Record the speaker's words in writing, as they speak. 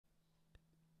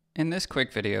In this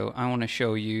quick video, I want to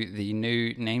show you the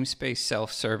new Namespace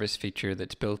Self Service feature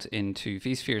that's built into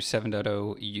vSphere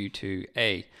 7.0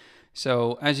 U2a.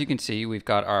 So as you can see, we've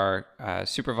got our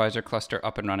supervisor cluster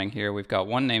up and running here. We've got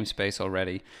one namespace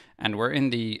already, and we're in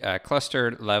the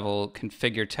cluster level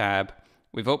configure tab.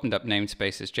 We've opened up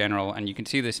namespaces general, and you can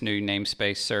see this new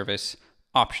namespace service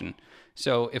option.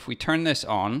 So if we turn this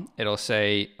on, it'll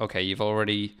say, okay, you've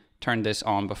already turned this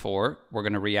on before. We're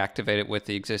going to reactivate it with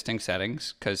the existing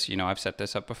settings because, I've set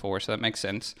this up before, so that makes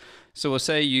sense. So we'll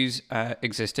say use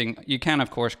existing. You can, of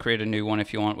course, create a new one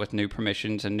if you want with new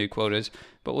permissions and new quotas,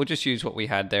 but we'll just use what we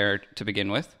had there to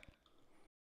begin with.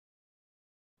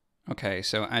 Okay,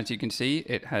 so as you can see,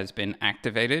 it has been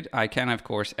activated. I can, of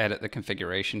course, edit the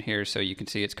configuration here. So you can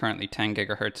see it's currently 10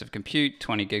 gigahertz of compute,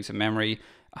 20 gigs of memory,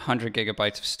 100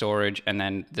 gigabytes of storage, and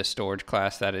then the storage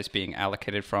class that is being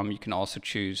allocated from. You can also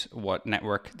choose what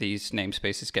network these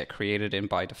namespaces get created in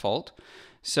by default.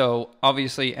 So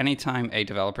obviously, anytime a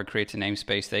developer creates a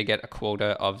namespace, they get a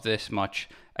quota of this much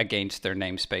against their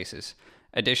namespaces.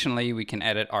 Additionally, we can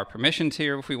edit our permissions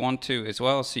here if we want to as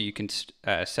well, so you can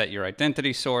set your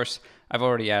identity source. I've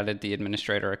already added the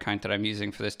administrator account that I'm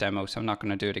using for this demo, so I'm not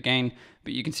going to do it again,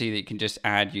 but you can see that you can just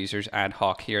add users ad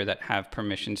hoc here that have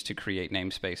permissions to create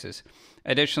namespaces.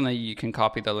 Additionally, you can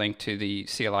copy the link to the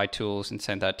CLI tools and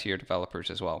send that to your developers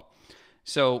as well.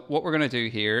 So what we're going to do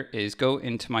here is go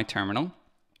into my terminal,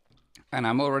 and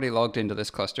I'm already logged into this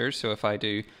cluster, so if I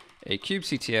do a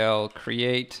kubectl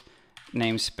create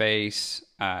namespace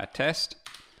test,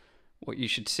 what you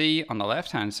should see on the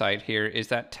left hand side here is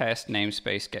that test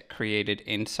namespace get created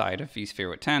inside of vSphere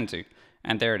with Tanzu,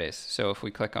 and there it is. So if we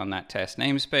click on that test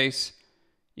namespace,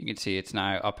 you can see it's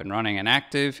now up and running and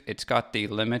active. It's got the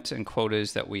limits and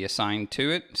quotas that we assigned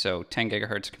to it, so 10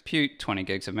 gigahertz compute, 20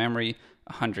 gigs of memory,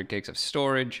 100 gigs of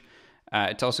storage.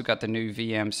 It's also got the new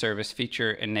VM service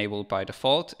feature enabled by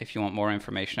default. If you want more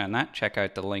information on that, check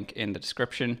out the link in the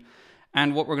description.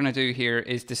 And what we're going to do here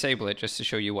is disable it just to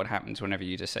show you what happens whenever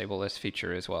you disable this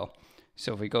feature as well.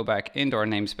 So if we go back into our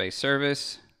namespace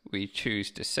service, we choose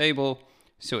disable.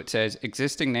 So it says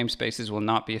existing namespaces will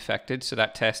not be affected. So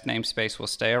that test namespace will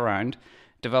stay around.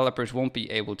 Developers won't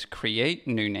be able to create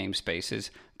new namespaces,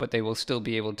 but they will still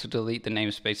be able to delete the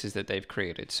namespaces that they've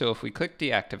created. So if we click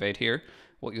deactivate here,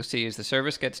 what you'll see is the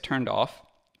service gets turned off.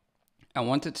 And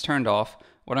once it's turned off,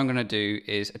 what I'm going to do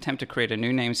is attempt to create a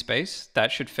new namespace.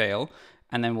 That should fail,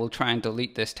 and then we'll try and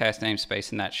delete this test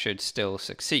namespace, and that should still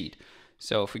succeed.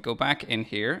 So if we go back in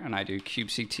here and I do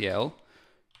kubectl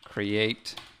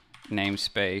create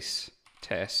namespace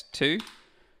test2,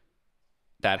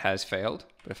 that has failed.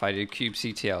 But if I do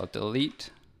kubectl delete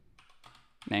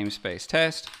namespace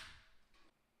test,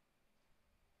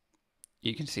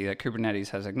 you can see that Kubernetes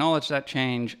has acknowledged that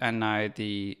change, and now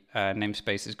the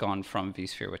namespace is gone from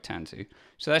vSphere with Tanzu.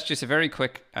 So that's just a very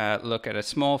quick look at a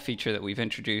small feature that we've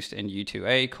introduced in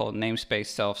U2a called Namespace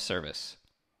Self Service.